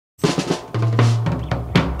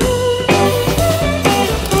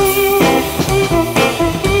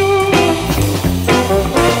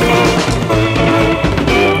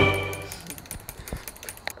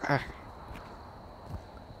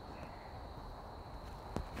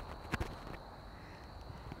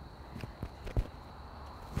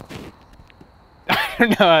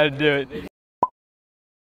don't know how to do it.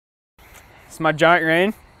 It's my giant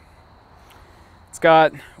rein. It's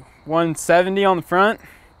got 170 on the front,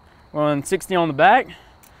 160 on the back.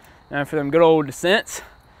 And for them good old descents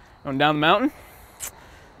going down the mountain.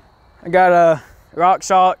 I got a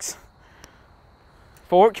RockShox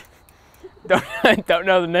fork. Don't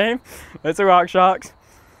know the name, but it's a RockShox.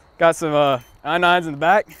 Got some I-9s in the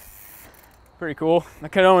back. Pretty cool. I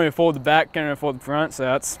could only afford the back, couldn't afford the front, so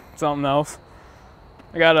that's something else.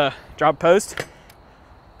 I got a drop post.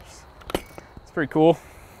 It's pretty cool.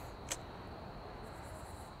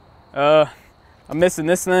 I'm missing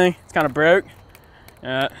this thing. It's kind of broke.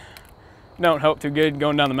 Don't help too good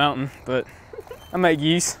going down the mountain, but I make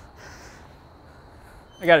use.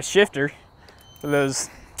 I got a shifter for those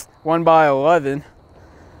 1x11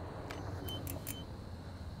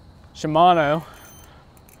 Shimano.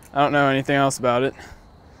 I don't know anything else about it.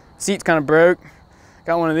 Seat's kind of broke.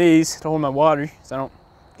 Got one of these to hold my water so I don't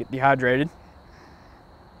get dehydrated.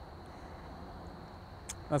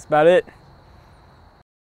 That's about it.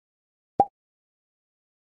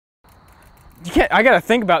 I gotta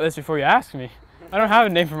think about this before you ask me. I don't have a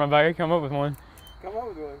name for my bike. I come up with one. Come up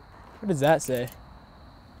with one. What does that say?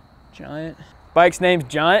 Giant. Bike's name's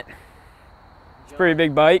Giant. It's a pretty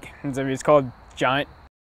big bike. It's called Giant.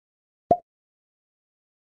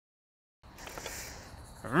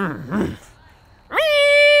 One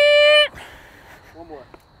more.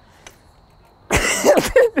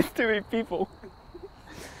 There's too many people.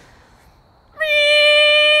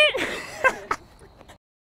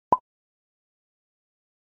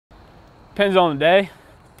 Depends on the day.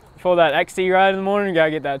 Before that XC ride in the morning, you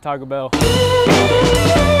gotta get that Taco Bell.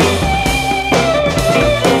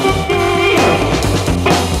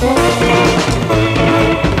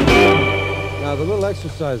 Now, the little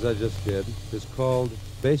exercise I just did is called,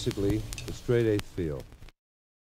 basically, the straight eighth feel.